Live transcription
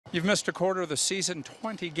You've missed a quarter of the season,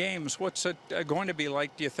 20 games. What's it going to be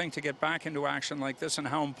like, do you think, to get back into action like this, and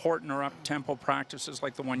how important are up-tempo practices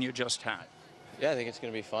like the one you just had? Yeah, I think it's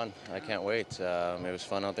going to be fun. I can't wait. It was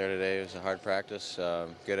fun out there today. It was a hard practice,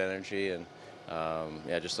 good energy, and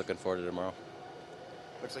yeah, just looking forward to tomorrow.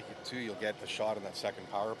 Looks like you too. You'll get a shot in that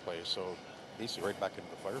second power play, so basically right back into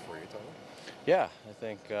the fire for you, Tyler. Yeah, I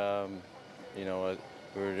think you know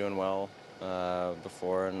we were doing well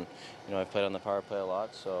before, and I've played on the power play a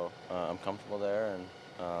lot, so I'm comfortable there,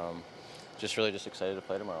 and just excited to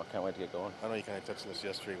play tomorrow. Can't wait to get going. I know you kind of touched on this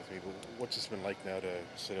yesterday with me, but what's this been like now to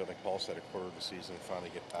sit out, like Paul said, a quarter of the season and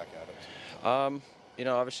finally get back at it?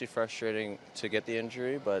 Obviously frustrating to get the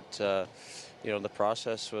injury, but the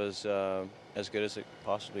process was as good as it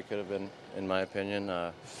possibly could have been, in my opinion.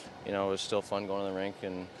 It was still fun going to the rink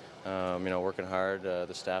and working hard.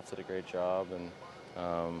 The staff did a great job,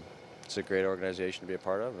 and it's a great organization to be a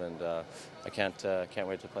part of. And I can't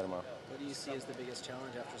wait to play tomorrow. What do you see as the biggest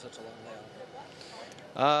challenge after such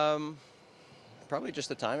a long Probably just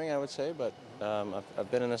the timing, I would say. But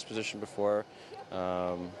I've been in this position before,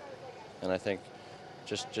 and I think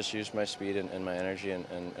just use my speed and my energy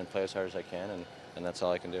and play as hard as I can, and that's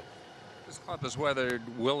all I can do. This club has weathered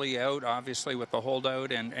Willie out, obviously, with the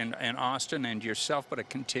holdout, and Austin and yourself, but it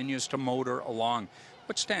continues to motor along.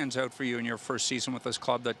 What stands out for you in your first season with this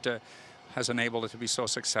club that has enabled it to be so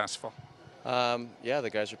successful? Yeah, the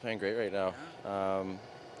guys are playing great right now.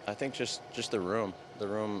 I think just the room.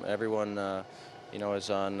 Everyone, is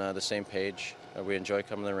on the same page. We enjoy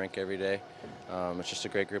coming to the rink every day. It's just a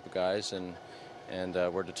great group of guys, and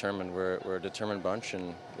we're determined. We're a determined bunch,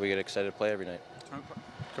 and we get excited to play every night.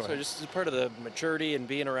 So just as part of the maturity and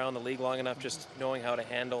being around the league long enough, just knowing how to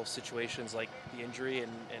handle situations like the injury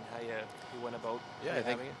and how you went about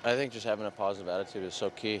having it? I think just having a positive attitude is so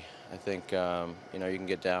key. I think you can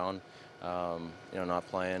get down, not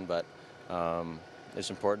playing, but it's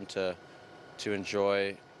important to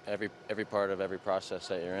enjoy every part of every process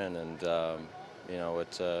that you're in, and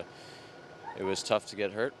it was tough to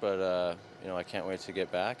get hurt, but I can't wait to get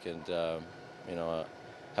back and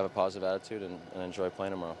have a positive attitude and enjoy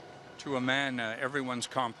playing tomorrow. To a man, everyone's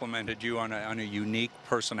complimented you on a unique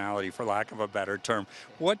personality, for lack of a better term.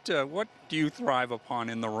 What do you thrive upon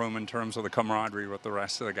in the room in terms of the camaraderie with the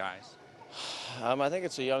rest of the guys? I think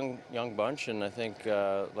it's a young bunch, and I think,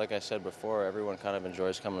 like I said before, everyone kind of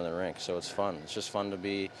enjoys coming to the rink, so it's fun. It's just fun to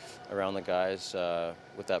be around the guys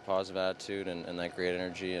with that positive attitude and that great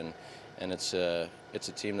energy, and it's a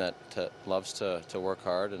team that loves to work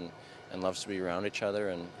hard and loves to be around each other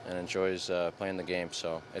and enjoys playing the game.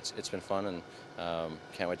 So it's been fun, and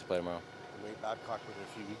can't wait to play tomorrow. Wade Babcock with it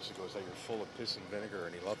a few weeks ago said you're full of piss and vinegar,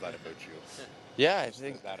 and he loved that about you. Yeah, I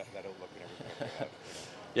think that outlook and everything.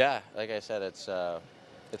 Yeah, like I said, it's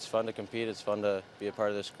fun to compete. It's fun to be a part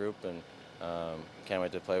of this group, and can't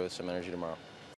wait to play with some energy tomorrow.